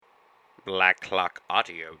Black Clock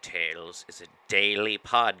Audio Tales is a daily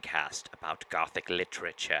podcast about Gothic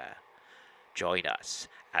literature. Join us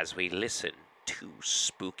as we listen to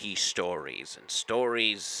spooky stories and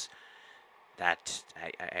stories that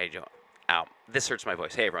I don't. This hurts my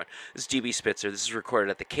voice. Hey everyone, this is DB Spitzer. This is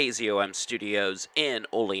recorded at the KZOM studios in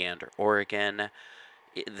Oleander, Oregon.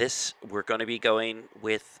 We're going to be going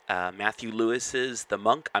with Matthew Lewis's The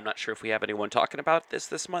Monk. I'm not sure if we have anyone talking about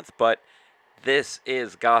this month, but this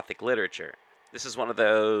is Gothic literature. This is one of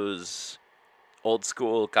those old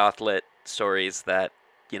school Gothlit stories that,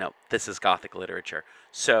 this is Gothic literature.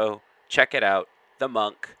 So check it out. The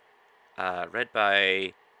Monk, read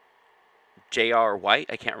by J.R.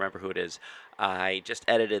 White. I can't remember who it is. I just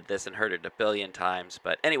edited this and heard it a billion times.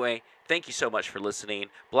 But anyway, thank you so much for listening.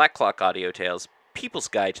 Black Clock Audio Tales, People's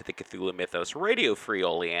Guide to the Cthulhu Mythos, Radio Free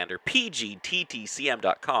Oleander,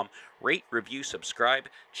 pgttcm.com. Rate, review, subscribe,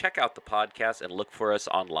 check out the podcast, and look for us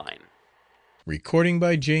online. Recording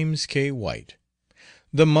by James K. White.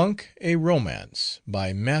 The Monk, a Romance,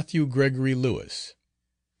 by Matthew Gregory Lewis.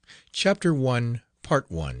 Chapter 1, Part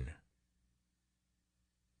 1.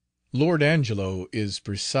 Lord Angelo is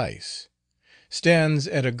precise. Stands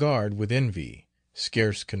at a guard with envy,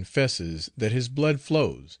 scarce confesses that his blood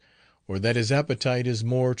flows, or that his appetite is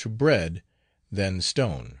more to bread than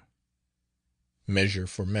stone. Measure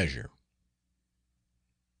for Measure.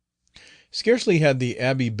 Scarcely had the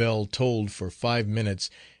Abbey bell tolled for 5 minutes,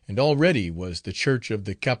 and already was the church of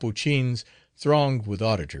the Capuchins thronged with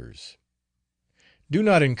auditors. Do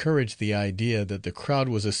not encourage the idea that the crowd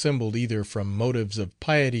was assembled either from motives of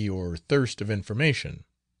piety or thirst of information.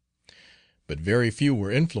 But very few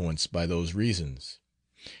were influenced by those reasons.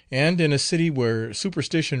 And in a city where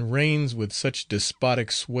superstition reigns with such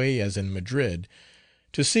despotic sway as in Madrid,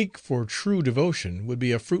 to seek for true devotion would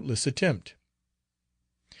be a fruitless attempt.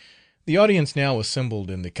 The audience now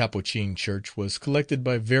assembled in the Capuchin church was collected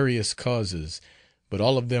by various causes, but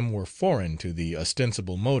all of them were foreign to the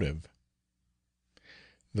ostensible motive.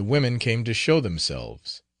 The women came to show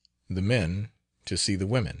themselves, the men to see the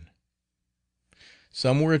women.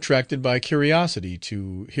 Some were attracted by curiosity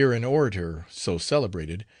to hear an orator so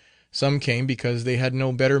celebrated, some came because they had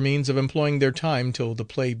no better means of employing their time till the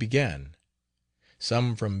play began,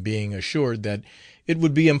 some from being assured that it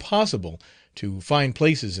would be impossible to find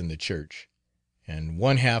places in the church, and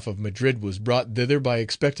one half of Madrid was brought thither by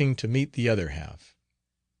expecting to meet the other half.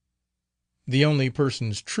 The only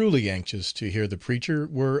persons truly anxious to hear the preacher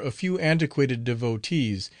were a few antiquated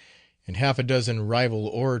devotees, and half a dozen rival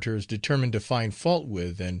orators determined to find fault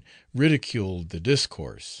with and ridicule the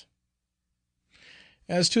discourse.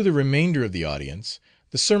 As to the remainder of the audience,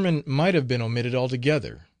 the sermon might have been omitted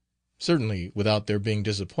altogether, certainly without their being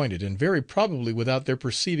disappointed, and very probably without their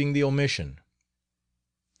perceiving the omission.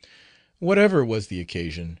 Whatever was the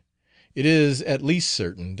occasion, it is at least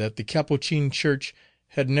certain that the Capuchin church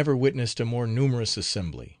had never witnessed a more numerous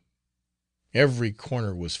assembly. Every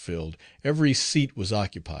corner was filled, every seat was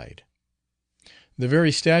occupied. The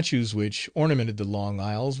very statues which ornamented the long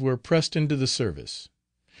aisles were pressed into the service.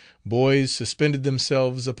 Boys suspended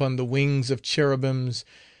themselves upon the wings of cherubims.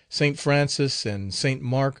 St. Francis and St.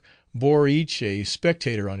 Mark bore each a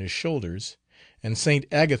spectator on his shoulders, and St.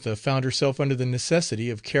 Agatha found herself under the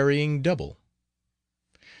necessity of carrying double.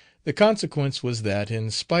 The consequence was that,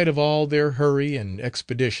 in spite of all their hurry and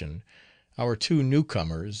expedition, our two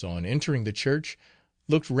newcomers, on entering the church,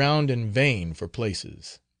 looked round in vain for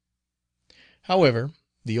places. However,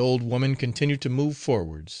 the old woman continued to move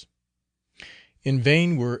forwards. In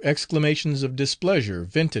vain were exclamations of displeasure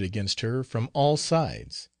vented against her from all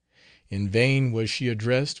sides. In vain was she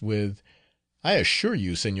addressed with, "I assure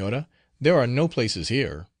you, Senora, there are no places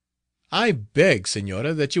here." "I beg,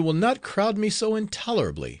 Senora, that you will not crowd me so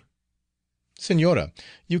intolerably." "Senora,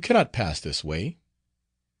 you cannot pass this way."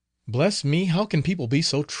 "Bless me, how can people be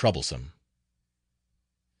so troublesome?"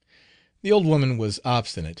 The old woman was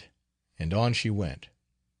obstinate, and on she went.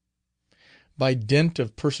 By dint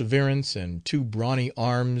of perseverance and two brawny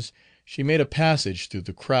arms, she made a passage through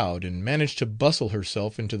the crowd, and managed to bustle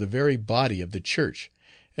herself into the very body of the church,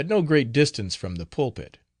 at no great distance from the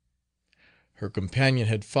pulpit. Her companion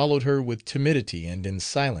had followed her with timidity and in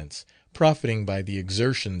silence, profiting by the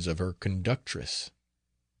exertions of her conductress.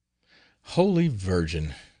 "Holy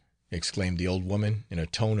Virgin!" exclaimed the old woman in a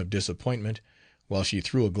tone of disappointment, while she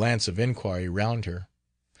threw a glance of inquiry round her.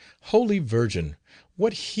 "Holy Virgin!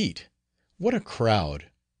 What heat! What a crowd!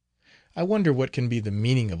 I wonder what can be the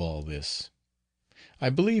meaning of all this. I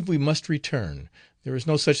believe we must return. There is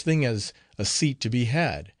no such thing as a seat to be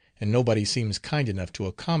had, and nobody seems kind enough to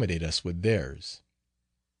accommodate us with theirs."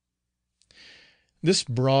 This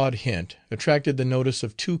broad hint attracted the notice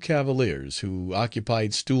of two cavaliers, who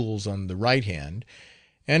occupied stools on the right hand,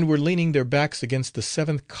 and were leaning their backs against the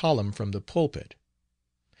seventh column from the pulpit.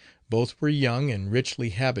 Both were young and richly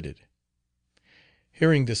habited.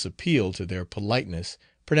 Hearing this appeal to their politeness,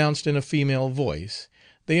 pronounced in a female voice,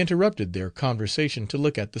 they interrupted their conversation to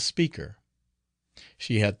look at the speaker.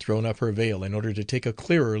 She had thrown up her veil in order to take a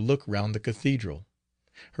clearer look round the cathedral.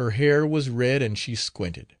 Her hair was red, and she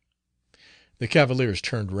squinted. The cavaliers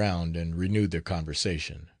turned round and renewed their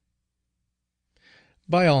conversation.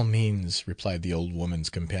 "By all means," replied the old woman's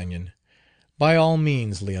companion, "by all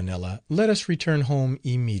means, Leonela, let us return home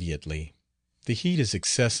immediately. The heat is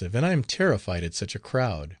excessive, and I am terrified at such a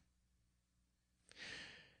crowd."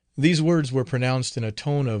 These words were pronounced in a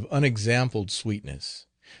tone of unexampled sweetness.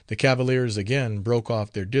 The cavaliers again broke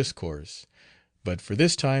off their discourse, but for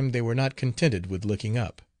this time they were not contented with looking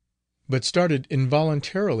up, but started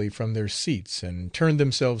involuntarily from their seats and turned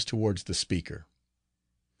themselves towards the speaker.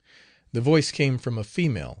 The voice came from a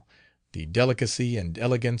female, the delicacy and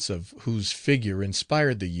elegance of whose figure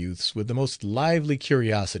inspired the youths with the most lively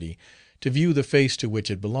curiosity to view the face to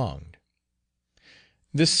which it belonged.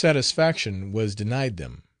 This satisfaction was denied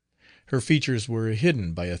them. Her features were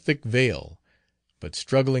hidden by a thick veil, but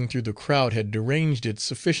struggling through the crowd had deranged it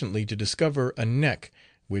sufficiently to discover a neck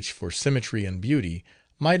which for symmetry and beauty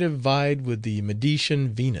might have vied with the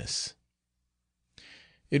Medicean Venus.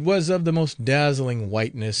 It was of the most dazzling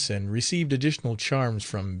whiteness, and received additional charms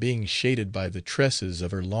from being shaded by the tresses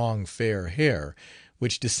of her long fair hair,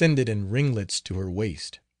 which descended in ringlets to her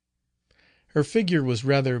waist. Her figure was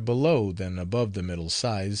rather below than above the middle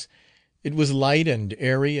size. It was light and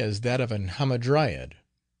airy as that of an hamadryad.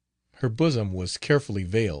 Her bosom was carefully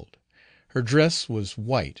veiled. Her dress was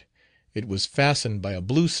white. It was fastened by a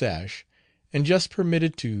blue sash, and just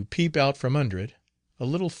permitted to peep out from under it a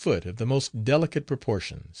little foot of the most delicate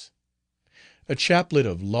proportions. A chaplet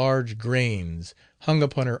of large grains hung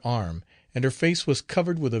upon her arm, and her face was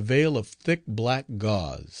covered with a veil of thick black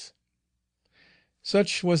gauze.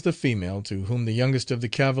 Such was the female to whom the youngest of the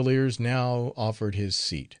cavaliers now offered his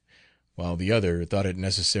seat, while the other thought it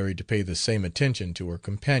necessary to pay the same attention to her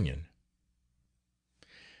companion.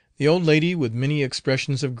 The old lady, with many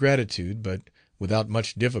expressions of gratitude, but without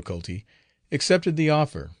much difficulty, accepted the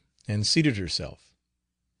offer, and seated herself.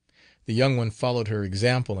 The young one followed her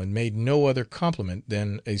example, and made no other compliment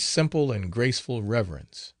than a simple and graceful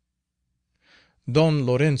reverence. Don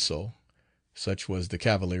Lorenzo, such was the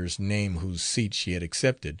cavalier's name whose seat she had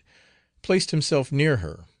accepted, placed himself near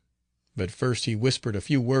her, but first he whispered a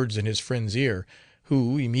few words in his friend's ear,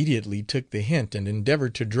 who immediately took the hint and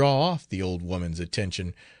endeavored to draw off the old woman's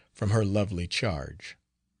attention from her lovely charge.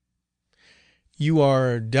 "You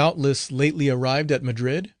are doubtless lately arrived at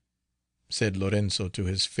Madrid?" said Lorenzo to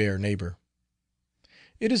his fair neighbor.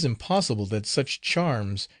 "It is impossible that such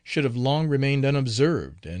charms should have long remained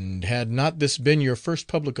unobserved, and had not this been your first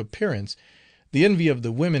public appearance, the envy of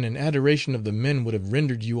the women and adoration of the men would have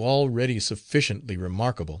rendered you already sufficiently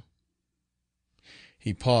remarkable."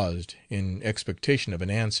 He paused, in expectation of an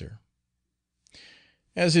answer.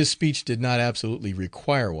 As his speech did not absolutely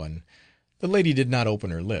require one, the lady did not open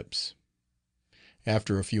her lips.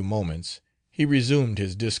 After a few moments, he resumed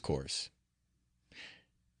his discourse.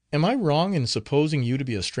 "Am I wrong in supposing you to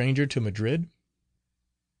be a stranger to Madrid?"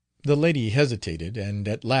 The lady hesitated, and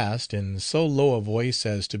at last, in so low a voice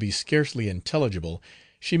as to be scarcely intelligible,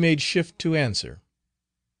 she made shift to answer,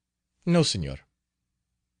 "No, Señor."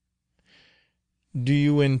 "Do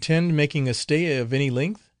you intend making a stay of any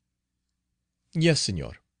length?" "Yes,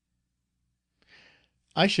 Señor."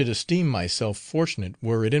 "I should esteem myself fortunate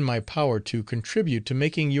were it in my power to contribute to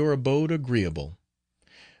making your abode agreeable.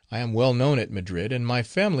 I am well known at Madrid, and my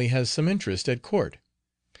family has some interest at court.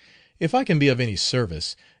 If I can be of any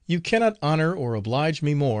service, you cannot honor or oblige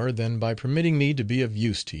me more than by permitting me to be of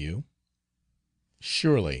use to you."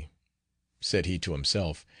 "Surely," said he to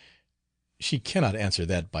himself, "she cannot answer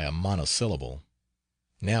that by a monosyllable.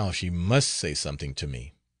 Now she must say something to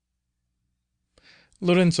me."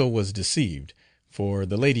 Lorenzo was deceived, for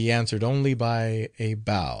the lady answered only by a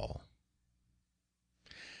bow.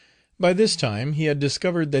 By this time he had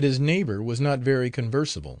discovered that his neighbor was not very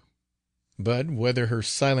conversable; but whether her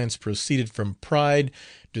silence proceeded from pride,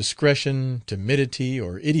 discretion, timidity,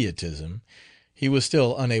 or idiotism, he was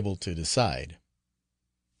still unable to decide.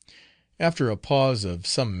 After a pause of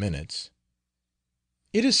some minutes,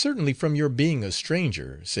 "It is certainly from your being a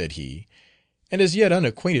stranger," said he, "and as yet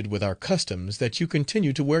unacquainted with our customs, that you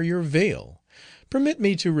continue to wear your veil. Permit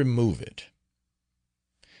me to remove it."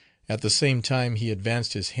 At the same time he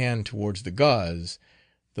advanced his hand towards the gauze.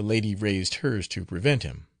 The lady raised hers to prevent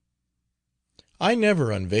him. I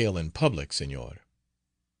never unveil in public, Senor."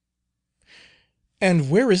 "And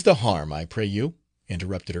where is the harm, I pray you?"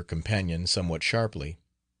 interrupted her companion somewhat sharply.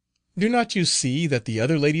 "Do not you see that the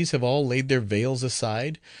other ladies have all laid their veils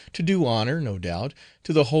aside, to do honor, no doubt,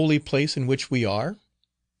 to the holy place in which we are?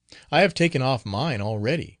 I have taken off mine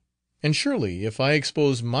already, and surely if I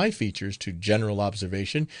expose my features to general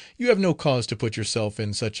observation, you have no cause to put yourself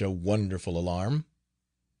in such a wonderful alarm.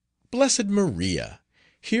 Blessed Maria!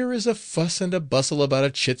 Here is a fuss and a bustle about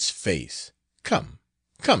a chit's face. Come,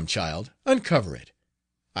 come, child, uncover it.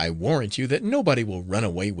 I warrant you that nobody will run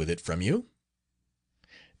away with it from you."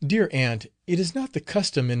 "Dear aunt, it is not the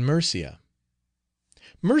custom in Murcia."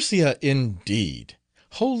 "Murcia, indeed!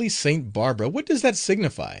 Holy St. Barbara, what does that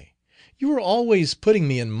signify? You are always putting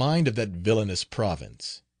me in mind of that villainous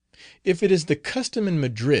province. If it is the custom in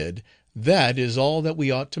Madrid, that is all that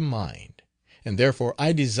we ought to mind, and therefore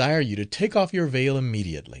I desire you to take off your veil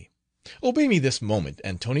immediately. Obey me this moment,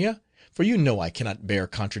 Antonia, for you know I cannot bear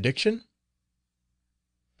contradiction."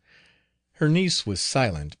 Her niece was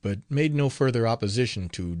silent, but made no further opposition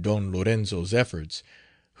to Don Lorenzo's efforts,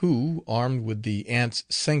 who, armed with the aunt's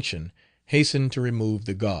sanction, hastened to remove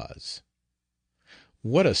the gauze.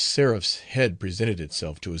 What a seraph's head presented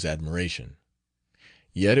itself to his admiration!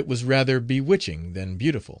 Yet it was rather bewitching than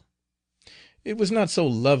beautiful. It was not so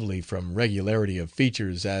lovely from regularity of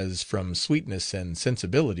features as from sweetness and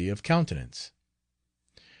sensibility of countenance.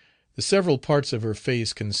 The several parts of her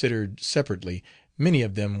face considered separately, many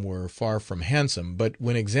of them were far from handsome, but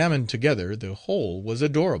when examined together the whole was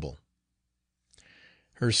adorable.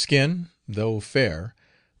 Her skin, though fair,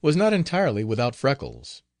 was not entirely without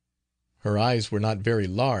freckles. Her eyes were not very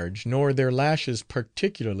large, nor their lashes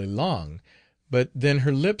particularly long, but then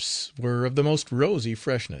her lips were of the most rosy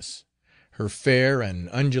freshness. Her fair and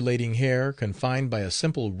undulating hair, confined by a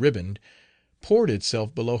simple riband, poured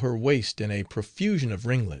itself below her waist in a profusion of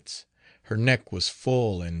ringlets. Her neck was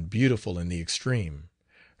full and beautiful in the extreme.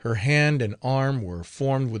 Her hand and arm were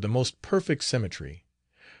formed with the most perfect symmetry.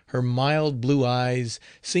 Her mild blue eyes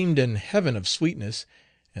seemed an heaven of sweetness,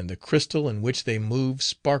 and the crystal in which they moved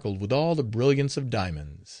sparkled with all the brilliance of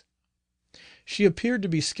diamonds. She appeared to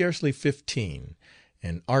be scarcely 15.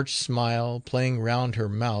 An arch smile, playing round her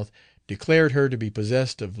mouth, declared her to be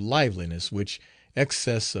possessed of liveliness which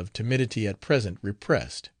excess of timidity at present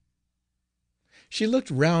repressed. She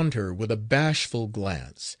looked round her with a bashful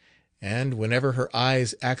glance, and whenever her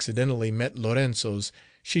eyes accidentally met Lorenzo's,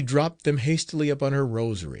 she dropped them hastily upon her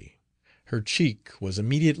rosary. Her cheek was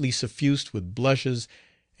immediately suffused with blushes,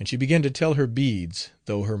 and she began to tell her beads,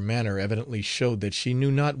 though her manner evidently showed that she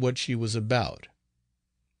knew not what she was about.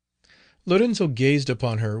 Lorenzo gazed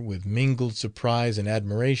upon her with mingled surprise and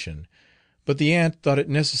admiration, but the aunt thought it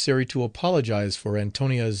necessary to apologize for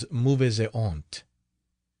Antonia's mauvaise honte.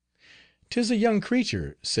 "'Tis a young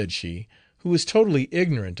creature," said she, "who is totally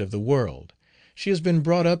ignorant of the world. She has been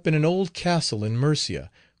brought up in an old castle in Murcia,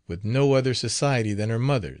 with no other society than her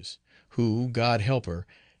mother's, who, God help her,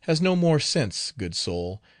 has no more sense, good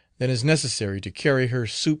soul, than is necessary to carry her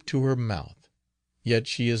soup to her mouth. Yet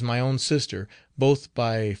she is my own sister, both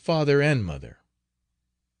by father and mother."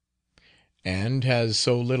 "And has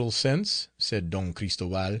so little sense?" said Don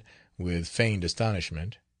Cristoval, with feigned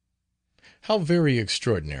astonishment. "How very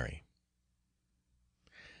extraordinary!"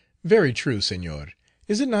 "Very true, Senor.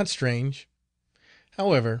 Is it not strange?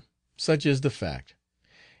 However, such is the fact,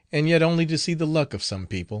 and yet only to see the luck of some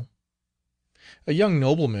people. A young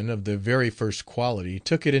nobleman of the very first quality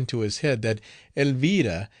took it into his head that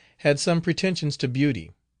Elvira had some pretensions to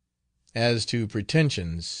beauty. As to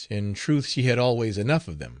pretensions, in truth she had always enough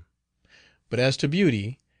of them. But as to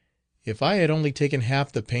beauty, if I had only taken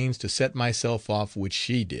half the pains to set myself off which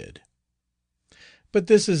she did. But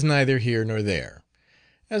this is neither here nor there.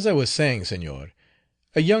 As I was saying, Senor,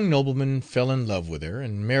 a young nobleman fell in love with her,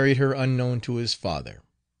 and married her unknown to his father.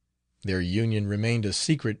 Their union remained a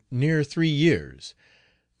secret near 3 years,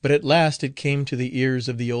 but at last it came to the ears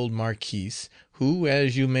of the old Marquis, who,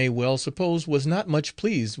 as you may well suppose, was not much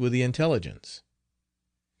pleased with the intelligence.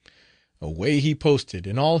 Away he posted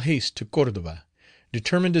in all haste to Cordoba,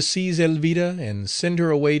 determined to seize Elvira and send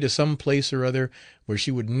her away to some place or other where she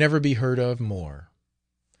would never be heard of more.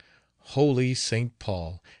 Holy St.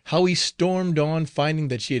 Paul! How he stormed on, finding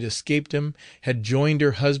that she had escaped him, had joined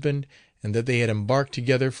her husband, and that they had embarked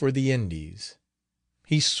together for the Indies.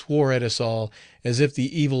 He swore at us all, as if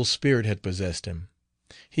the evil spirit had possessed him.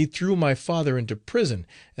 He threw my father into prison,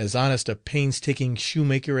 as honest a painstaking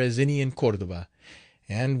shoemaker as any in Cordoba,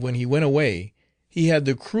 and when he went away, he had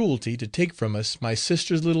the cruelty to take from us my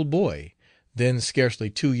sister's little boy, then scarcely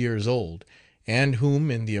 2 years old, and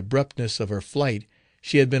whom, in the abruptness of her flight,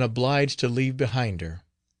 she had been obliged to leave behind her.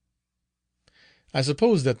 I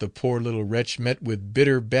suppose that the poor little wretch met with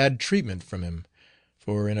bitter bad treatment from him,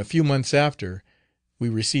 for in a few months after we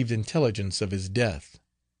received intelligence of his death.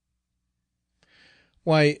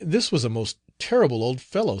 Why, this was a most terrible old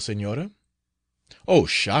fellow, Senora. Oh,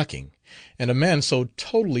 shocking! And a man so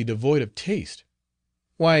totally devoid of taste.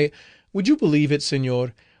 Why, would you believe it,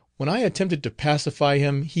 Senor, when I attempted to pacify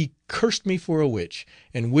him, he cursed me for a witch,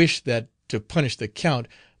 and wished that, to punish the Count,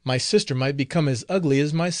 my sister might become as ugly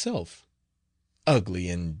as myself. Ugly,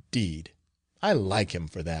 indeed! I like him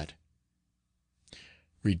for that.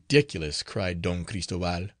 Ridiculous! cried Don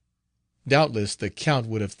Cristoval. Doubtless the Count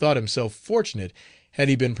would have thought himself fortunate had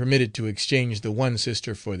he been permitted to exchange the one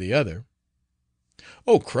sister for the other.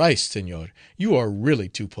 Oh, Christ, Senor, you are really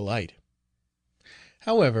too polite.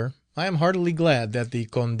 However, I am heartily glad that the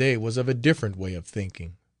Conde was of a different way of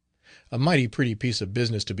thinking. A mighty pretty piece of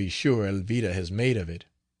business, to be sure, Elvira has made of it.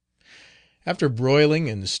 After broiling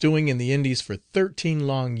and stewing in the Indies for 13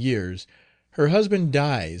 long years, her husband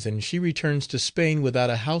dies, and she returns to Spain without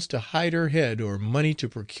a house to hide her head or money to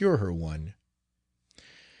procure her one.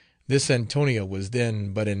 This Antonia was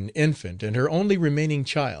then but an infant and her only remaining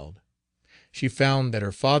child. She found that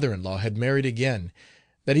her father-in-law had married again,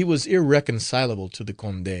 that he was irreconcilable to the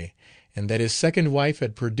Conde, and that his second wife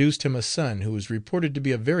had produced him a son who was reported to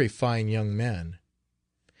be a very fine young man.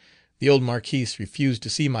 The old Marquise refused to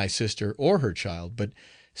see my sister or her child, but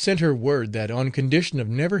sent her word that, on condition of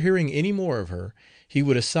never hearing any more of her, he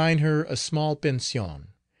would assign her a small pension,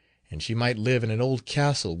 and she might live in an old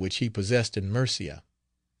castle which he possessed in Murcia.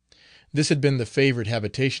 This had been the favorite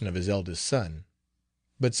habitation of his eldest son.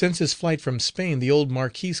 But since his flight from Spain, the old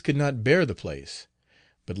Marquise could not bear the place,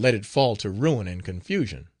 but let it fall to ruin and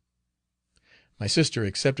confusion. My sister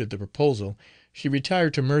accepted the proposal, she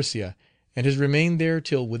retired to Murcia, and has remained there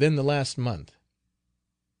till within the last month.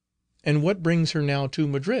 And what brings her now to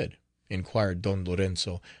Madrid? inquired Don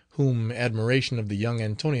Lorenzo, whom admiration of the young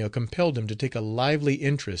Antonia compelled him to take a lively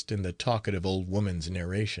interest in the talkative old woman's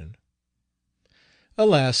narration.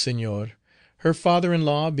 Alas, Senor, her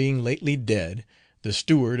father-in-law being lately dead, the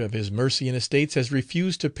steward of his Murcian estates has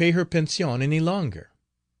refused to pay her pension any longer.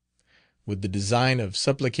 With the design of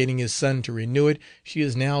supplicating his son to renew it, she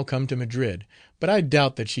is now come to Madrid, but I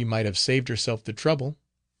doubt that she might have saved herself the trouble.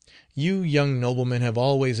 You young noblemen have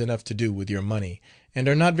always enough to do with your money, and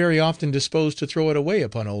are not very often disposed to throw it away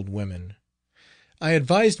upon old women. I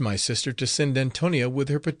advised my sister to send Antonia with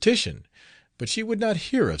her petition, but she would not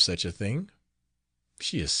hear of such a thing.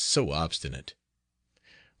 She is so obstinate.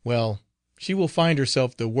 Well, she will find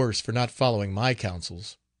herself the worse for not following my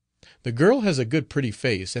counsels. The girl has a good pretty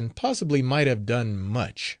face, and possibly might have done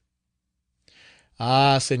much.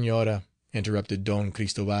 Ah, Senora, interrupted Don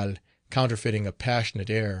Cristoval, counterfeiting a passionate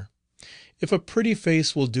air, if a pretty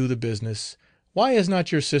face will do the business, why has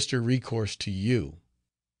not your sister recourse to you?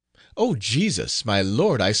 Oh, Jesus, my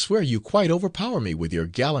lord, I swear you quite overpower me with your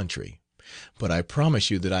gallantry. But I promise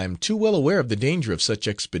you that I am too well aware of the danger of such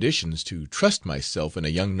expeditions to trust myself in a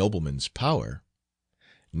young nobleman's power.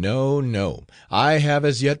 No, no, I have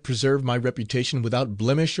as yet preserved my reputation without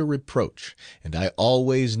blemish or reproach, and I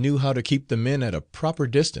always knew how to keep the men at a proper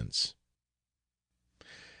distance.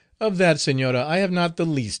 Of that, Senora, I have not the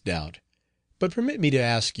least doubt. But permit me to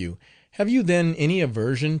ask you, have you then any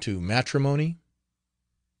aversion to matrimony?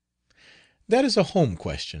 That is a home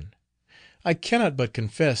question. I cannot but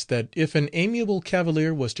confess that if an amiable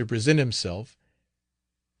cavalier was to present himself,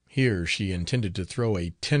 here she intended to throw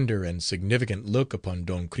a tender and significant look upon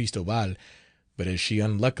Don Cristoval, but as she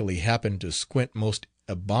unluckily happened to squint most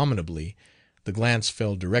abominably, the glance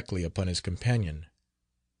fell directly upon his companion.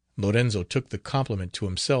 Lorenzo took the compliment to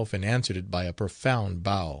himself, and answered it by a profound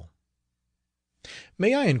bow.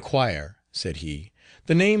 "May I inquire," said he,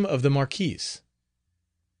 "the name of the Marquis?"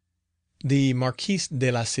 "The Marquis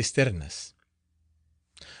de las Cisternas."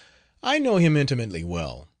 "I know him intimately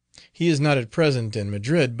well. He is not at present in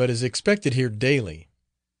Madrid, but is expected here daily.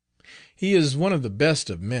 He is one of the best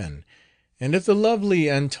of men, and if the lovely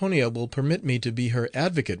Antonia will permit me to be her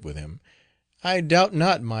advocate with him, I doubt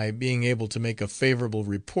not my being able to make a favorable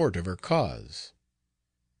report of her cause."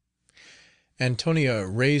 Antonia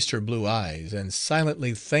raised her blue eyes, and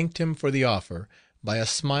silently thanked him for the offer by a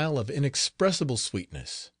smile of inexpressible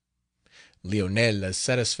sweetness. Leonela's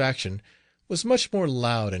satisfaction was much more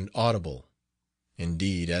loud and audible.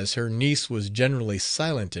 Indeed, as her niece was generally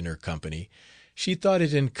silent in her company, she thought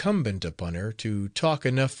it incumbent upon her to talk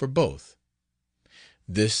enough for both.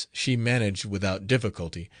 This she managed without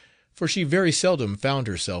difficulty, for she very seldom found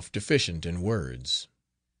herself deficient in words.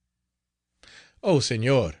 "Oh,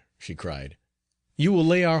 Senor," she cried, You will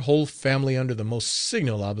lay our whole family under the most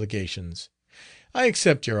signal obligations. I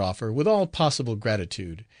accept your offer with all possible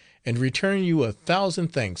gratitude, and return you 1,000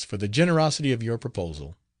 thanks for the generosity of your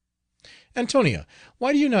proposal. Antonia,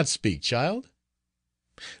 why do you not speak, child?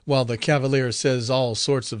 While the cavalier says all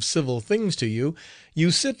sorts of civil things to you,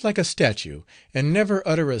 you sit like a statue, and never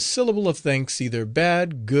utter a syllable of thanks, either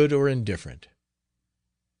bad, good, or indifferent.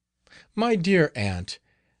 My dear aunt,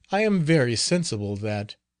 I am very sensible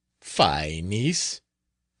that— Fie, niece!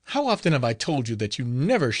 How often have I told you that you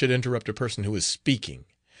never should interrupt a person who is speaking?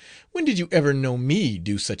 When did you ever know me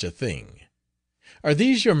do such a thing? Are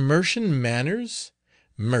these your Mercian manners?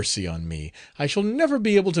 Mercy on me, I shall never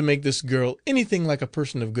be able to make this girl anything like a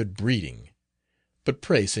person of good breeding. But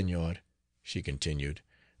pray, Señor," she continued,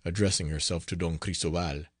 addressing herself to Don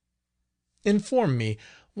Cristoval, "inform me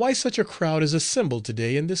why such a crowd is assembled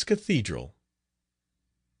to-day in this cathedral."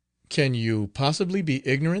 "Can you possibly be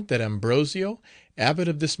ignorant that Ambrosio, abbot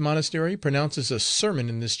of this monastery, pronounces a sermon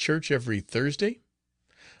in this church every Thursday?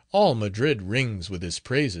 All Madrid rings with his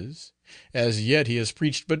praises. As yet he has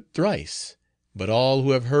preached but thrice, but all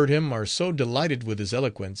who have heard him are so delighted with his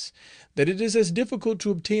eloquence, that it is as difficult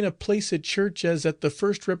to obtain a place at church as at the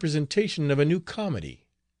first representation of a new comedy.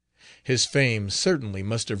 His fame certainly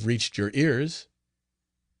must have reached your ears."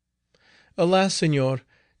 "Alas, Señor,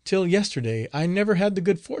 till yesterday I never had the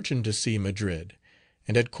good fortune to see Madrid,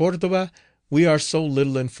 and at Cordova we are so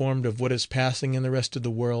little informed of what is passing in the rest of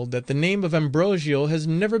the world, that the name of Ambrosio has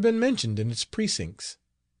never been mentioned in its precincts."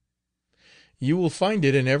 "You will find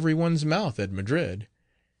it in every one's mouth at Madrid.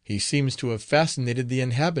 He seems to have fascinated the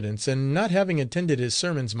inhabitants, and not having attended his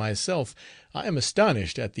sermons myself, I am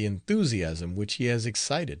astonished at the enthusiasm which he has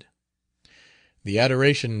excited. The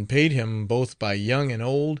adoration paid him both by young and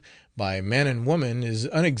old, by man and woman, is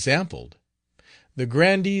unexampled. The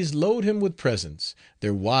grandees load him with presents,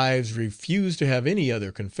 their wives refuse to have any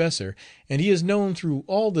other confessor, and he is known through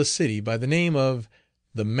all the city by the name of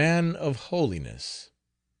the Man of Holiness."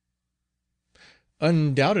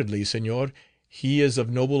 "Undoubtedly, Señor, he is of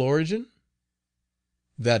noble origin?"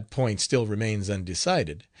 "That point still remains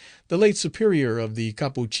undecided. The late superior of the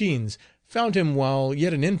Capuchins found him while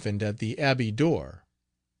yet an infant at the abbey door.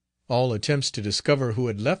 All attempts to discover who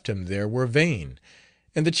had left him there were vain,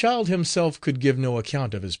 and the child himself could give no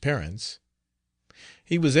account of his parents.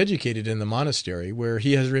 He was educated in the monastery, where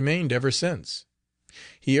he has remained ever since.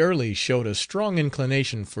 He early showed a strong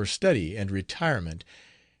inclination for study and retirement,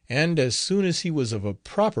 and as soon as he was of a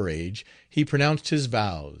proper age he pronounced his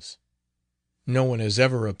vows. No one has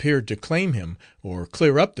ever appeared to claim him, or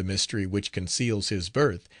clear up the mystery which conceals his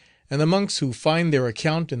birth, and the monks who find their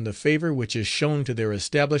account in the favor which is shown to their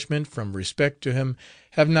establishment from respect to him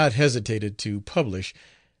have not hesitated to publish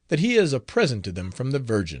that he is a present to them from the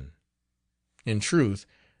Virgin. In truth,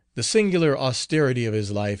 the singular austerity of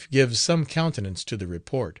his life gives some countenance to the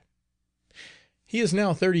report. He is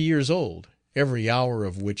now 30 years old, every hour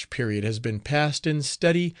of which period has been passed in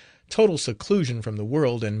study, total seclusion from the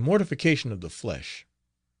world, and mortification of the flesh.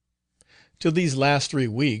 Till these last 3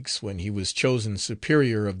 weeks, when he was chosen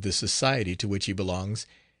superior of the society to which he belongs,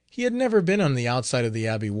 he had never been on the outside of the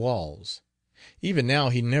abbey walls. Even now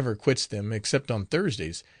he never quits them, except on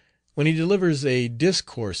Thursdays, when he delivers a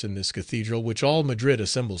discourse in this cathedral which all Madrid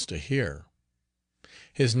assembles to hear.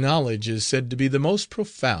 His knowledge is said to be the most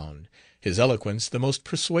profound, his eloquence the most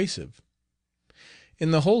persuasive. In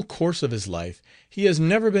the whole course of his life he has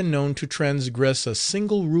never been known to transgress a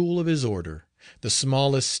single rule of his order. The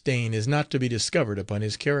smallest stain is not to be discovered upon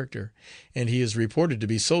his character, and he is reported to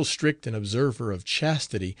be so strict an observer of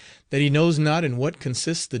chastity that he knows not in what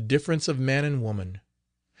consists the difference of man and woman.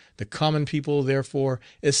 The common people, therefore,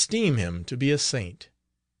 esteem him to be a saint."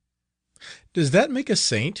 "Does that make a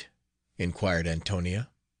saint?" inquired Antonia.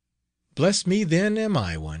 "Bless me, then am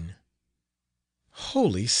I one."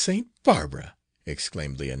 "Holy Saint Barbara!"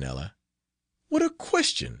 exclaimed Leonela. "What a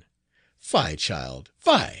question! Fie, child,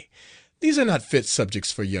 fie! These are not fit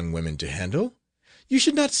subjects for young women to handle. You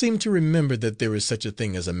should not seem to remember that there is such a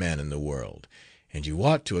thing as a man in the world, and you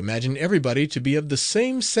ought to imagine everybody to be of the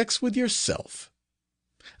same sex with yourself.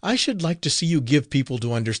 I should like to see you give people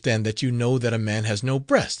to understand that you know that a man has no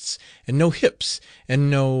breasts, and no hips,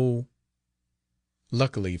 and no—"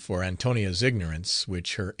 Luckily for Antonia's ignorance,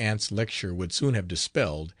 which her aunt's lecture would soon have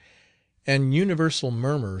dispelled, an universal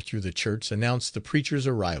murmur through the church announced the preacher's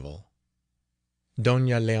arrival.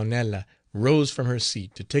 Doña Leonela rose from her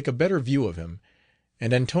seat to take a better view of him,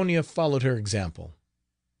 and Antonia followed her example.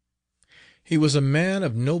 He was a man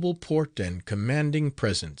of noble port and commanding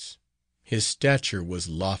presence. His stature was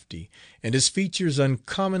lofty, and his features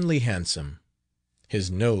uncommonly handsome.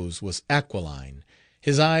 His nose was aquiline,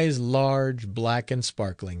 his eyes large, black, and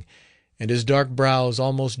sparkling, and his dark brows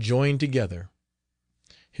almost joined together.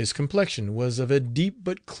 His complexion was of a deep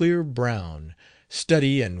but clear brown.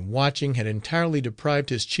 Study and watching had entirely deprived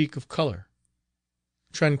his cheek of color.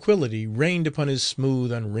 Tranquillity reigned upon his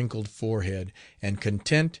smooth, unwrinkled forehead, and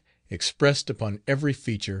content, expressed upon every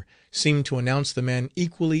feature, seemed to announce the man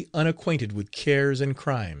equally unacquainted with cares and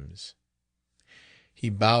crimes. He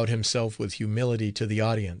bowed himself with humility to the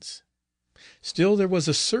audience. Still there was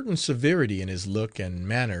a certain severity in his look and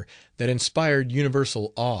manner that inspired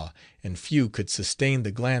universal awe, and few could sustain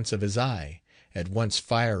the glance of his eye, at once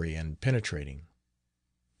fiery and penetrating.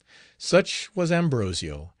 Such was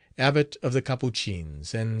Ambrosio, abbot of the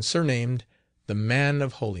Capuchins, and surnamed the Man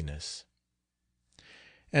of Holiness.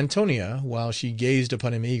 Antonia, while she gazed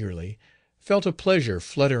upon him eagerly, felt a pleasure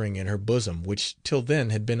fluttering in her bosom which till then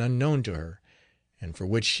had been unknown to her, and for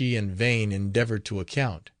which she in vain endeavored to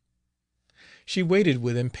account. She waited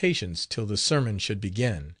with impatience till the sermon should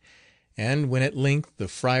begin, and when at length the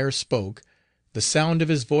friar spoke, the sound of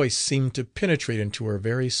his voice seemed to penetrate into her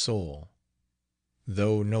very soul.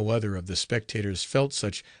 Though no other of the spectators felt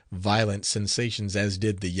such violent sensations as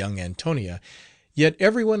did the young Antonia, yet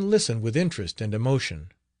every one listened with interest and emotion.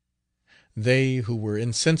 They who were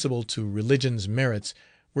insensible to religion's merits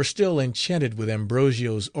were still enchanted with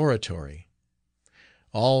Ambrosio's oratory.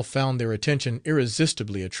 All found their attention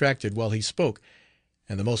irresistibly attracted while he spoke,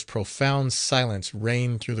 and the most profound silence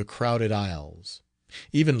reigned through the crowded aisles.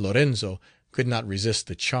 Even Lorenzo could not resist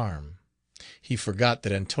the charm. He forgot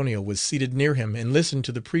that Antonio was seated near him, and listened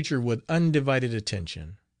to the preacher with undivided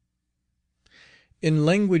attention. In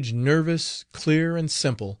language nervous, clear, and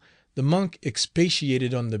simple, the monk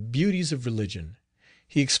expatiated on the beauties of religion.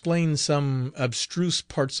 He explained some abstruse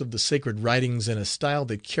parts of the sacred writings in a style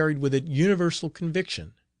that carried with it universal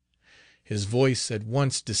conviction. His voice, at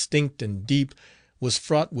once distinct and deep, was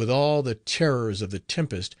fraught with all the terrors of the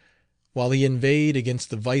tempest, while he inveighed against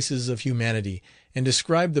the vices of humanity, and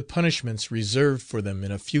described the punishments reserved for them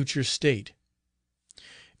in a future state.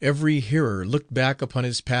 Every hearer looked back upon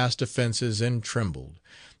his past offences and trembled.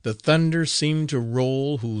 The thunder seemed to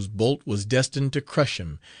roll whose bolt was destined to crush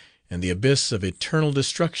him, and the abyss of eternal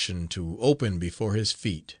destruction to open before his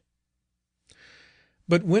feet.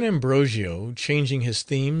 But when Ambrosio, changing his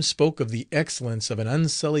theme, spoke of the excellence of an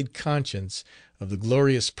unsullied conscience, of the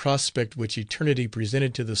glorious prospect which eternity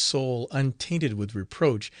presented to the soul untainted with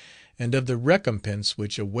reproach, and of the recompense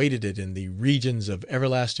which awaited it in the regions of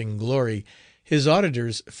everlasting glory, his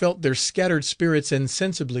auditors felt their scattered spirits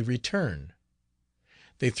insensibly return.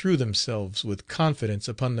 They threw themselves with confidence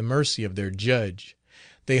upon the mercy of their Judge.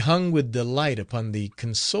 They hung with delight upon the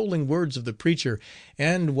consoling words of the preacher,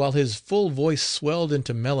 and, while his full voice swelled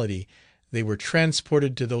into melody, they were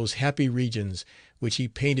transported to those happy regions which he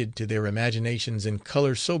painted to their imaginations in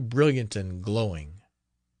color so brilliant and glowing.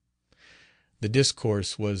 The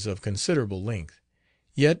discourse was of considerable length,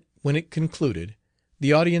 yet, when it concluded,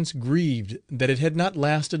 the audience grieved that it had not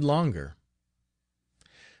lasted longer.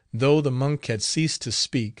 Though the monk had ceased to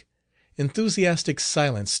speak, enthusiastic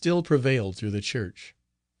silence still prevailed through the church.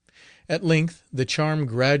 At length, the charm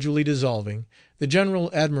gradually dissolving, the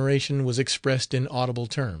general admiration was expressed in audible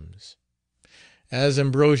terms. As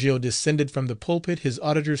Ambrosio descended from the pulpit, his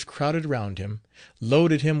auditors crowded round him,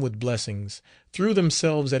 loaded him with blessings, threw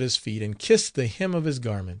themselves at his feet, and kissed the hem of his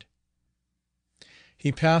garment.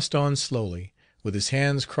 He passed on slowly, with his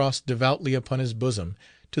hands crossed devoutly upon his bosom,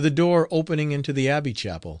 to the door opening into the abbey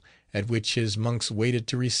chapel, at which his monks waited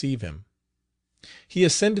to receive him. He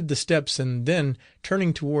ascended the steps, and then,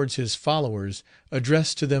 turning towards his followers,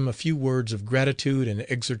 addressed to them a few words of gratitude and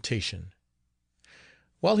exhortation.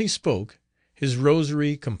 While he spoke, his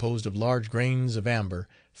rosary, composed of large grains of amber,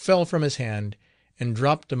 fell from his hand, and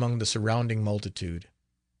dropped among the surrounding multitude.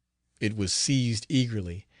 It was seized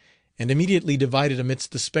eagerly, and immediately divided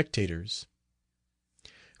amidst the spectators.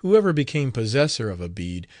 Whoever became possessor of a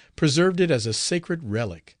bead preserved it as a sacred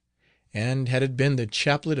relic, and had it been the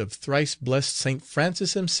chaplet of thrice blessed St.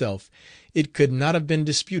 Francis himself, it could not have been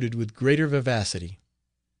disputed with greater vivacity.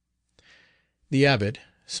 The abbot,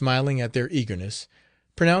 smiling at their eagerness,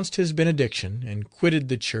 pronounced his benediction, and quitted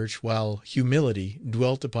the church, while humility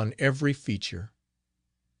dwelt upon every feature.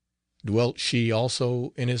 Dwelt she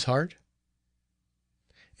also in his heart?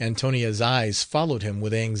 Antonia's eyes followed him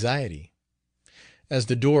with anxiety. As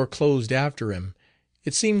the door closed after him,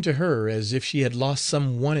 it seemed to her as if she had lost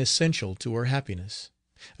some one essential to her happiness.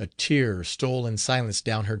 A tear stole in silence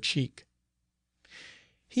down her cheek.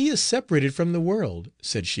 "He is separated from the world,"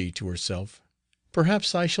 said she to herself.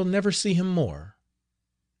 "Perhaps I shall never see him more."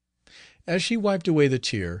 As she wiped away the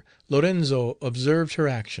tear, Lorenzo observed her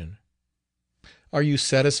action. "Are you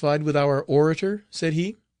satisfied with our orator?" said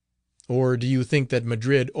he, "or do you think that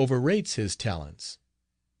Madrid overrates his talents?"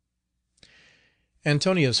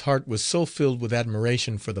 Antonia's heart was so filled with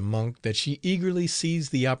admiration for the monk that she eagerly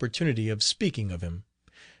seized the opportunity of speaking of him.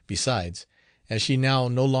 Besides, as she now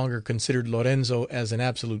no longer considered Lorenzo as an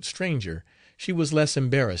absolute stranger, she was less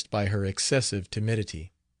embarrassed by her excessive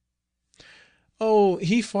timidity. "Oh,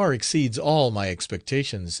 he far exceeds all my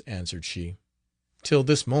expectations," answered she. "Till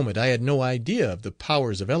this moment I had no idea of the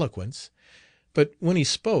powers of eloquence. But when he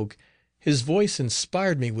spoke, his voice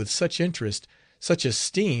inspired me with such interest, such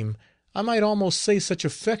esteem, I might almost say such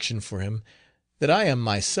affection for him, that I am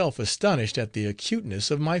myself astonished at the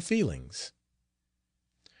acuteness of my feelings."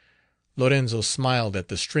 Lorenzo smiled at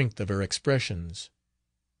the strength of her expressions.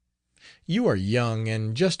 "You are young,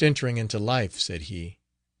 and just entering into life," said he.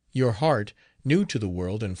 "Your heart, new to the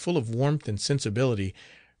world and full of warmth and sensibility,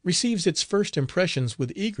 receives its first impressions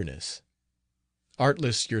with eagerness.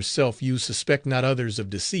 Artless yourself, you suspect not others of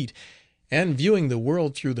deceit, and, viewing the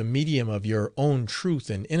world through the medium of your own truth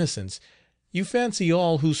and innocence, you fancy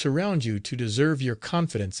all who surround you to deserve your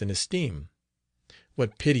confidence and esteem.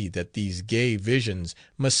 What pity that these gay visions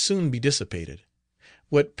must soon be dissipated!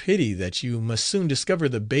 What pity that you must soon discover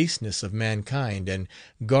the baseness of mankind, and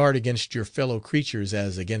guard against your fellow creatures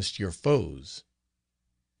as against your foes."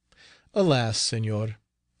 "Alas, Senor,"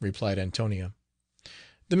 replied Antonia,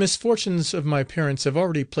 "the misfortunes of my parents have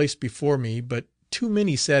already placed before me but too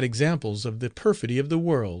many sad examples of the perfidy of the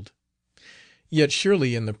world. Yet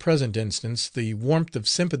surely in the present instance the warmth of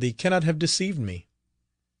sympathy cannot have deceived me."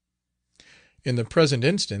 "In the present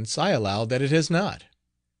instance I allow that it has not.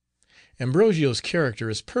 Ambrosio's character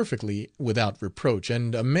is perfectly without reproach,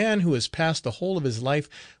 and a man who has passed the whole of his life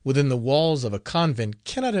within the walls of a convent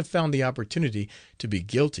cannot have found the opportunity to be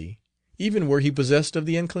guilty, even were he possessed of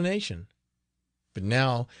the inclination. But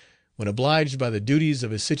now, when obliged by the duties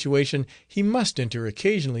of his situation, he must enter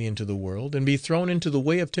occasionally into the world, and be thrown into the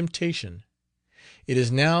way of temptation. It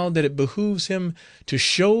is now that it behooves him to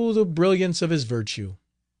show the brilliance of his virtue.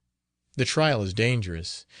 The trial is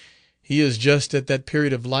dangerous. He is just at that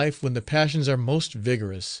period of life when the passions are most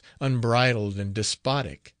vigorous, unbridled, and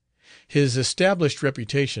despotic. His established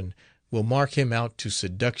reputation will mark him out to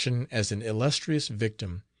seduction as an illustrious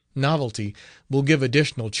victim. Novelty will give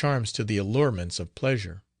additional charms to the allurements of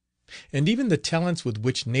pleasure. And even the talents with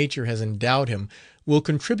which nature has endowed him will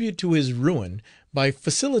contribute to his ruin by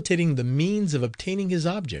facilitating the means of obtaining his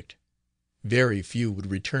object. Very few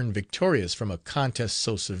would return victorious from a contest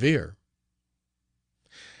so severe."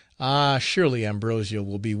 "Ah, surely Ambrosio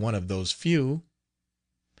will be one of those few."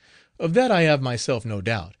 "Of that I have myself no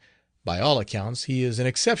doubt. By all accounts he is an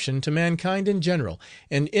exception to mankind in general,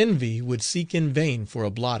 and envy would seek in vain for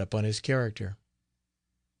a blot upon his character."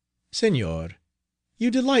 "Senor,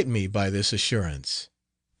 you delight me by this assurance.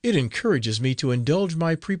 It encourages me to indulge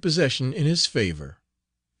my prepossession in his favour,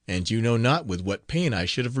 and you know not with what pain I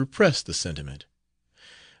should have repressed the sentiment.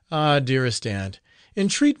 Ah, dearest aunt,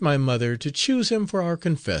 entreat my mother to choose him for our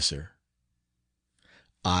confessor."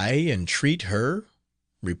 "I entreat her!"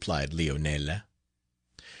 replied Leonela.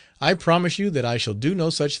 "I promise you that I shall do no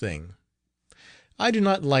such thing. I do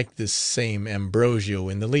not like this same Ambrosio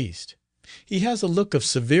in the least. He has a look of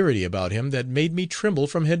severity about him that made me tremble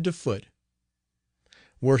from head to foot.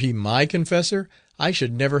 Were he my confessor, I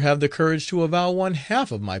should never have the courage to avow one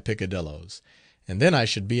half of my peccadilloes, and then I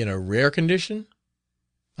should be in a rare condition.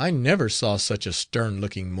 I never saw such a stern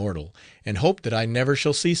looking mortal, and hope that I never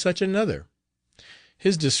shall see such another.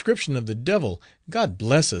 His description of the devil, God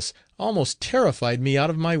bless us, almost terrified me out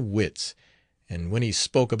of my wits, and when he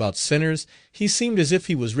spoke about sinners, he seemed as if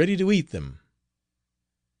he was ready to eat them."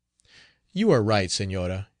 "You are right,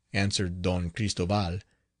 Senora," answered Don Cristoval.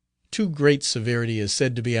 "Too great severity is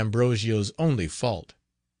said to be Ambrosio's only fault.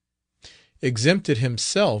 Exempted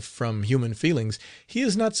himself from human feelings, he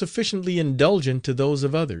is not sufficiently indulgent to those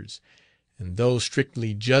of others, and though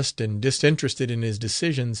strictly just and disinterested in his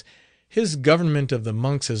decisions, his government of the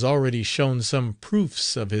monks has already shown some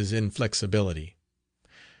proofs of his inflexibility.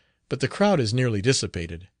 But the crowd is nearly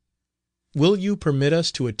dissipated. Will you permit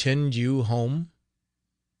us to attend you home?"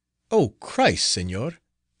 "Oh, Christ, Senor!"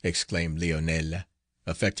 exclaimed Leonela,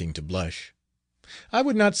 affecting to blush. "I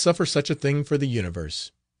would not suffer such a thing for the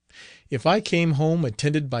universe. If I came home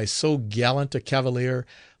attended by so gallant a cavalier,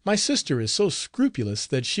 my sister is so scrupulous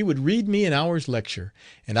that she would read me an hour's lecture,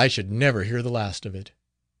 and I should never hear the last of it.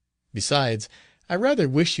 Besides, I rather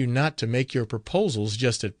wish you not to make your proposals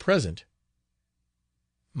just at present."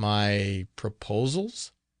 "My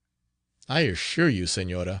proposals?" "I assure you,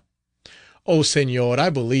 Senora—" "Oh, Senor, I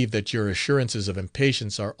believe that your assurances of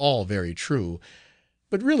impatience are all very true.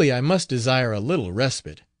 But really I must desire a little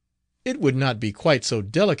respite. It would not be quite so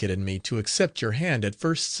delicate in me to accept your hand at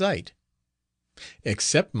first sight."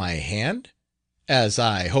 "Accept my hand? As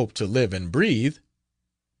I hope to live and breathe."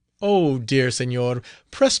 "Oh, dear Senor,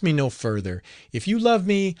 press me no further. If you love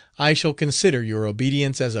me, I shall consider your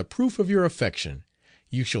obedience as a proof of your affection.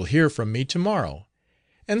 You shall hear from me to morrow.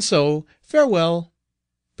 And so, farewell.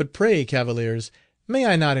 But pray, cavaliers, may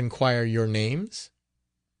I not inquire your names?"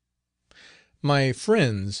 "My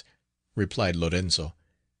friend's," replied Lorenzo,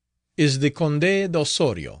 "is the Conde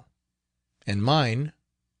d'Ossorio, and mine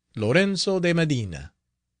Lorenzo de Medina."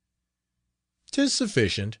 "'Tis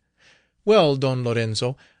sufficient. Well, Don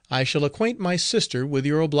Lorenzo, I shall acquaint my sister with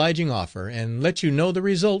your obliging offer, and let you know the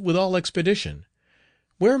result with all expedition.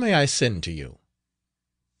 Where may I send to you?"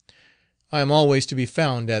 "I am always to be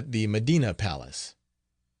found at the Medina Palace."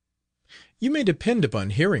 "You may depend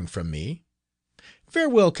upon hearing from me.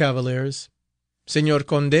 Farewell, cavaliers. Señor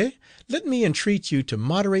Conde, let me entreat you to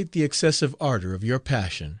moderate the excessive ardor of your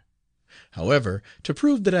passion. However, to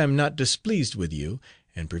prove that I am not displeased with you,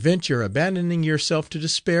 and prevent your abandoning yourself to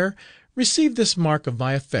despair, receive this mark of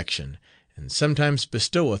my affection, and sometimes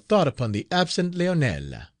bestow a thought upon the absent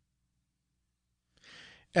Leonela."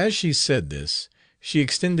 As she said this, she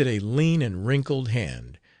extended a lean and wrinkled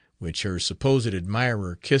hand, which her supposed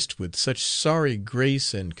admirer kissed with such sorry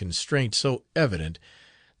grace and constraint so evident,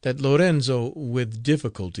 that Lorenzo with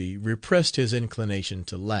difficulty repressed his inclination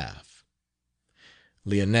to laugh.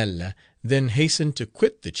 Leonela then hastened to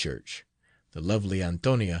quit the church. The lovely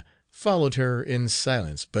Antonia followed her in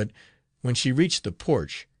silence, but when she reached the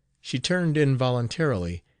porch, she turned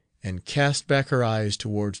involuntarily, and cast back her eyes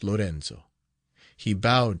towards Lorenzo. He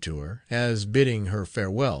bowed to her, as bidding her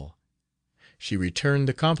farewell. She returned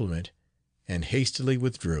the compliment, and hastily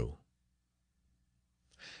withdrew.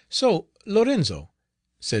 "So, Lorenzo,"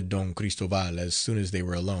 said Don Cristoval, as soon as they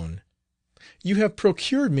were alone, "you have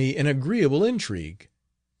procured me an agreeable intrigue.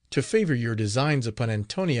 To favour your designs upon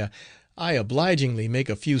Antonia, I obligingly make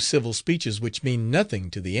a few civil speeches which mean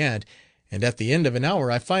nothing to the aunt, and at the end of an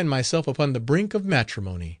hour I find myself upon the brink of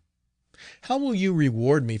matrimony. How will you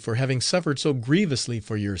reward me for having suffered so grievously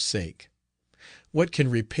for your sake? What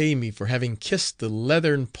can repay me for having kissed the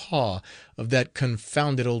leathern paw of that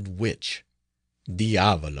confounded old witch?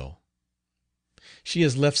 Diavolo! She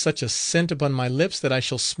has left such a scent upon my lips that I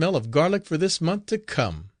shall smell of garlic for this month to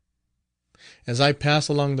come. As I pass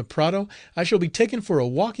along the Prado, I shall be taken for a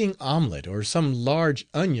walking omelette, or some large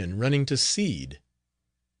onion running to seed."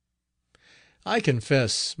 "I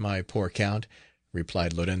confess, my poor Count,"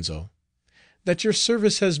 replied Lorenzo, "that your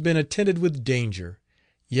service has been attended with danger,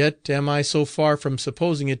 yet am I so far from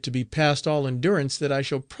supposing it to be past all endurance that I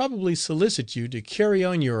shall probably solicit you to carry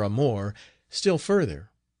on your amour still further."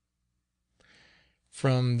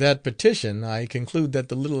 "From that petition I conclude that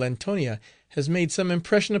the little Antonia has made some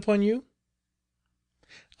impression upon you?"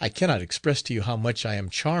 "I cannot express to you how much I am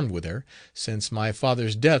charmed with her. Since my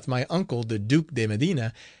father's death, my uncle, the Duke de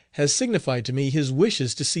Medina, has signified to me his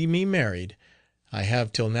wishes to see me married. I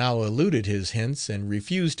have till now eluded his hints, and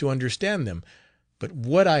refused to understand them, but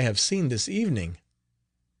what I have seen this evening—"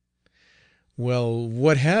 "Well,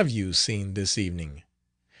 what have you seen this evening?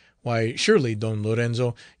 Why, surely, Don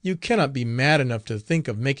Lorenzo, you cannot be mad enough to think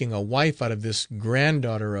of making a wife out of this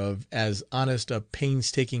granddaughter of as honest a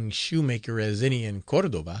painstaking shoemaker as any in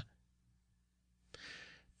Cordova."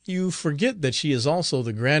 "You forget that she is also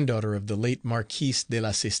the granddaughter of the late Marquis de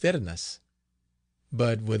las Cisternas.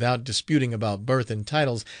 But, without disputing about birth and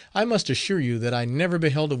titles, I must assure you that I never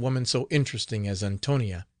beheld a woman so interesting as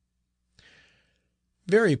Antonia."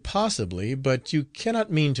 "Very possibly, but you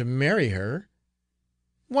cannot mean to marry her."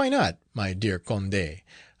 "Why not, my dear Conde?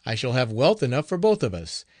 I shall have wealth enough for both of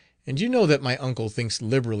us, and you know that my uncle thinks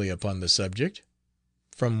liberally upon the subject.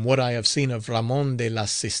 From what I have seen of Ramon de las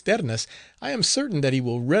Cisternas, I am certain that he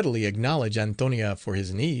will readily acknowledge Antonia for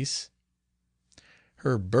his niece.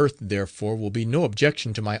 Her birth, therefore, will be no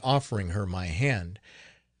objection to my offering her my hand.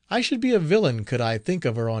 I should be a villain could I think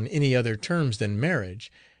of her on any other terms than marriage,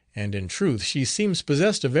 and in truth she seems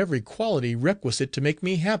possessed of every quality requisite to make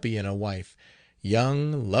me happy in a wife.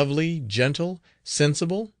 Young, lovely, gentle,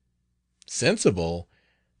 sensible. Sensible?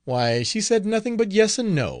 Why, she said nothing but yes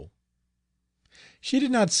and no." "She did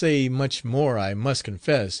not say much more, I must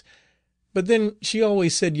confess, but then she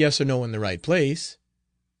always said yes or no in the right place."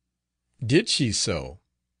 "Did she so?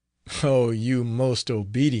 Oh, you most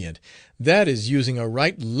obedient! That is using a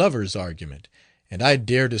right lover's argument, and I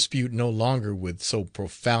dare dispute no longer with so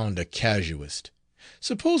profound a casuist.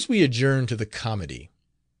 Suppose we adjourn to the comedy."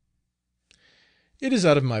 "It is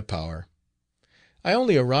out of my power. I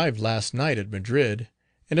only arrived last night at Madrid,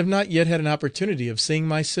 and have not yet had an opportunity of seeing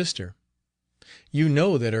my sister. You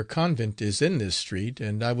know that her convent is in this street,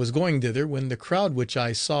 and I was going thither when the crowd which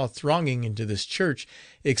I saw thronging into this church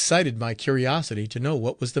excited my curiosity to know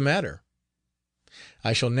what was the matter.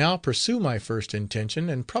 I shall now pursue my first intention,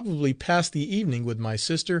 and probably pass the evening with my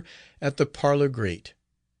sister at the parlor grate."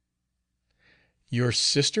 "Your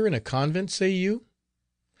sister in a convent, say you?"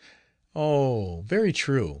 "Oh, very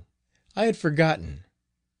true. I had forgotten.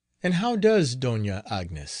 And how does Dona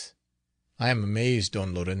Agnes? I am amazed,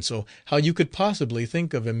 Don Lorenzo, how you could possibly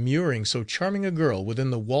think of immuring so charming a girl within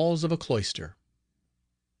the walls of a cloister."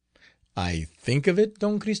 "I think of it,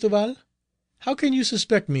 Don Cristoval? How can you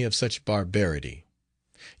suspect me of such barbarity?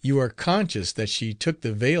 You are conscious that she took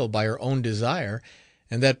the veil by her own desire,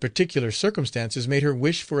 and that particular circumstances made her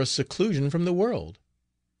wish for a seclusion from the world.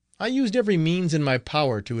 I used every means in my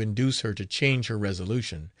power to induce her to change her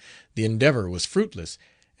resolution. The endeavor was fruitless,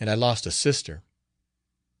 and I lost a sister."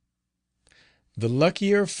 "The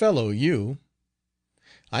luckier fellow you.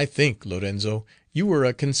 I think, Lorenzo, you were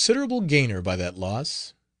a considerable gainer by that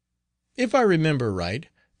loss. If I remember right,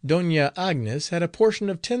 Dona Agnes had a portion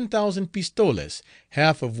of 10,000 pistoles,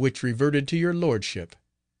 half of which reverted to your lordship.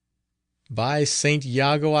 By St.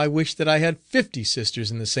 Jago, I wish that I had 50 sisters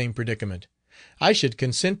in the same predicament. I should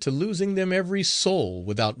consent to losing them every soul,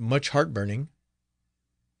 without much heartburning."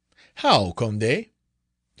 "How, Conde?"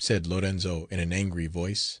 said Lorenzo in an angry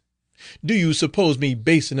voice. "Do you suppose me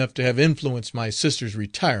base enough to have influenced my sister's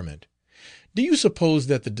retirement? Do you suppose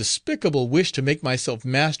that the despicable wish to make myself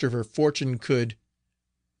master of her fortune could—"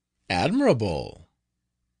 "Admirable!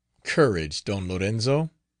 Courage, Don Lorenzo.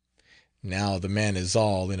 Now the man is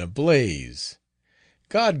all in a blaze.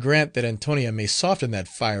 God grant that Antonia may soften that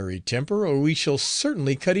fiery temper, or we shall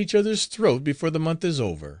certainly cut each other's throat before the month is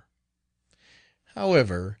over.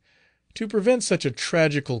 However, to prevent such a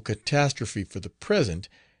tragical catastrophe for the present,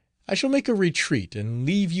 I shall make a retreat, and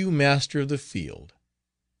leave you master of the field.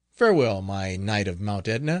 Farewell, my knight of Mount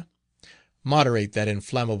Etna. Moderate that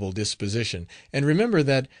inflammable disposition, and remember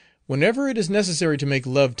that, whenever it is necessary to make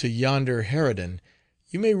love to yonder harridan,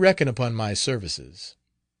 you may reckon upon my services."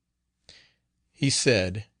 He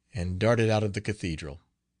said, and darted out of the cathedral.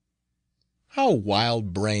 "How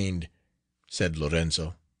wild-brained!" said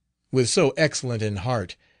Lorenzo. "With so excellent an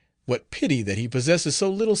heart, what pity that he possesses so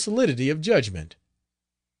little solidity of judgment."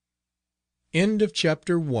 End of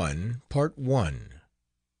Chapter 1, Part 1.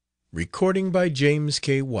 Recording by James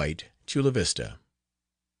K. White, Chula Vista.